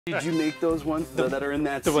Did you make those ones that are in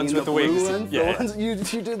that the scene? Ones with the blue wings? Ones? Yeah. The ones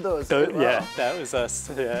you did those? Wow. Yeah, that was us.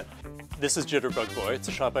 Yeah. This is Jitterbug Boy. It's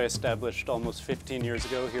a shop I established almost 15 years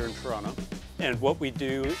ago here in Toronto. And what we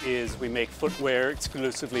do is we make footwear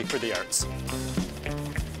exclusively for the arts.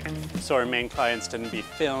 So our main clients tend to be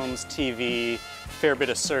films, TV, fair bit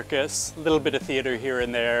of circus, a little bit of theater here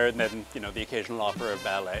and there, and then, you know, the occasional opera or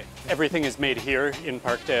ballet. Everything is made here in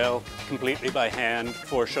Parkdale, completely by hand,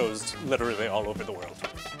 for shows literally all over the world.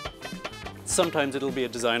 Sometimes it'll be a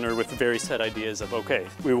designer with very set ideas of, okay,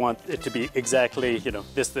 we want it to be exactly, you know,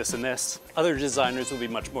 this, this, and this. Other designers will be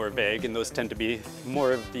much more vague, and those tend to be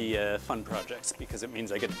more of the fun projects, because it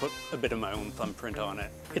means I get to put a bit of my own thumbprint on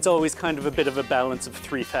it. It's always kind of a bit of a balance of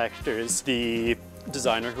three factors. The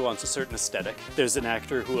designer who wants a certain aesthetic, there's an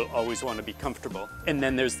actor who will always want to be comfortable, and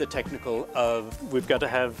then there's the technical of, we've got to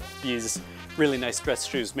have these really nice dress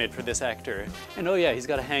shoes made for this actor, and oh yeah, he's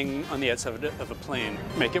got to hang on the outside of a plane,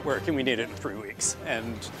 make it work, and we need it in 3 weeks.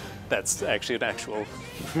 And that's actually an actual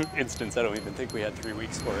instance. I don't even think we had 3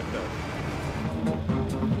 weeks for it though.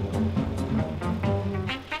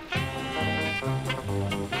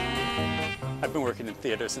 I've been working in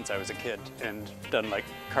theater since I was a kid and done like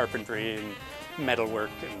carpentry and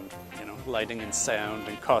metalwork and, you know, lighting and sound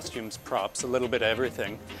and costumes, props, a little bit of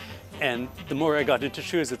everything. And the more I got into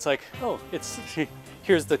shoes, it's like, oh,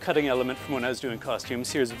 here's the cutting element from when I was doing costumes,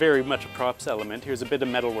 here's very much a props element, here's a bit of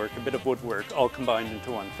metalwork, a bit of woodwork, all combined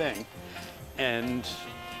into one thing. And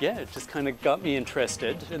yeah, it just kind of got me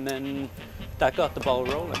interested, and then that got the ball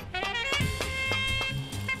rolling.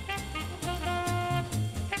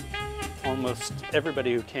 Almost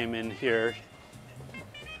everybody who came in here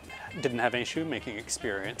didn't have any shoemaking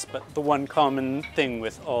experience, but the one common thing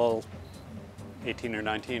with all 18 or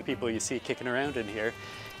 19 people you see kicking around in here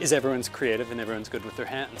is everyone's creative and everyone's good with their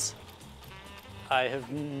hands. I have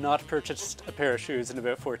not purchased a pair of shoes in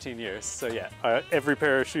about 14 years, so yeah, every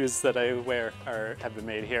pair of shoes that I wear have been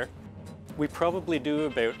made here. We probably do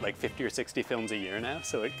about like 50 or 60 films a year now,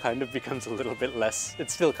 so it kind of becomes a little bit less,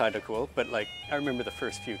 it's still kind of cool, but like I remember the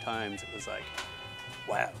first few times it was like,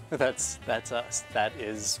 wow, that's us. That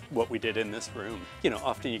is what we did in this room. You know,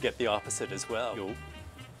 often you get the opposite as well. You'll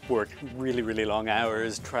work really, really long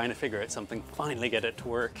hours trying to figure out something, finally get it to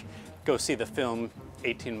work, go see the film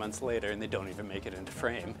 18 months later and they don't even make it into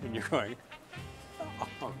frame, and you're going,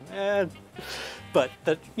 oh man. But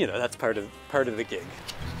that, you know, that's part of the gig.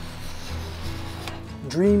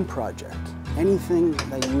 Dream project. Anything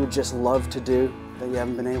that you would just love to do that you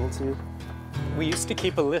haven't been able to? We used to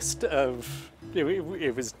keep a list of,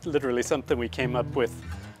 it was literally something we came up with,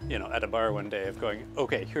 you know, at a bar one day, of going,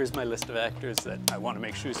 okay, here's my list of actors that I want to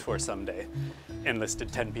make shoes for someday, and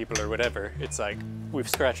listed 10 people or whatever. It's like, we've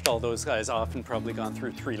scratched all those guys off and probably gone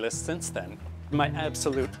through 3 lists since then. My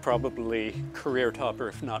absolute, probably career topper,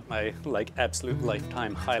 if not my like absolute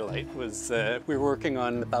lifetime highlight, was we were working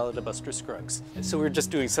on the Ballad of Buster Scruggs. So we were just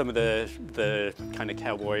doing some of the kind of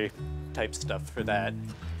cowboy type stuff for that,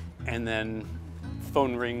 and then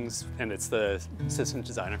phone rings, and it's the assistant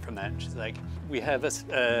designer from that, and she's like, we have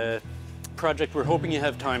a project we're hoping you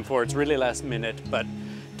have time for. It's really last minute, but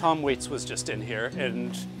Tom Waits was just in here,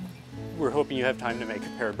 and we're hoping you have time to make a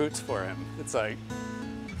pair of boots for him. It's like,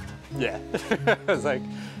 yeah. I was like,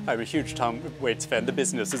 I'm a huge Tom Waits fan. The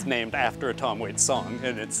business is named after a Tom Waits song,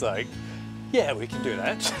 and it's like, yeah, we can do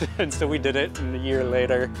that. And so we did it, and a year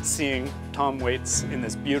later, seeing Tom Waits in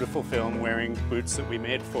this beautiful film wearing boots that we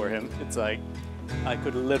made for him, it's like, I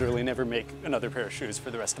could literally never make another pair of shoes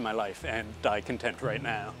for the rest of my life and die content right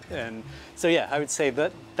now. And so yeah, I would say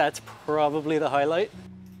that that's probably the highlight.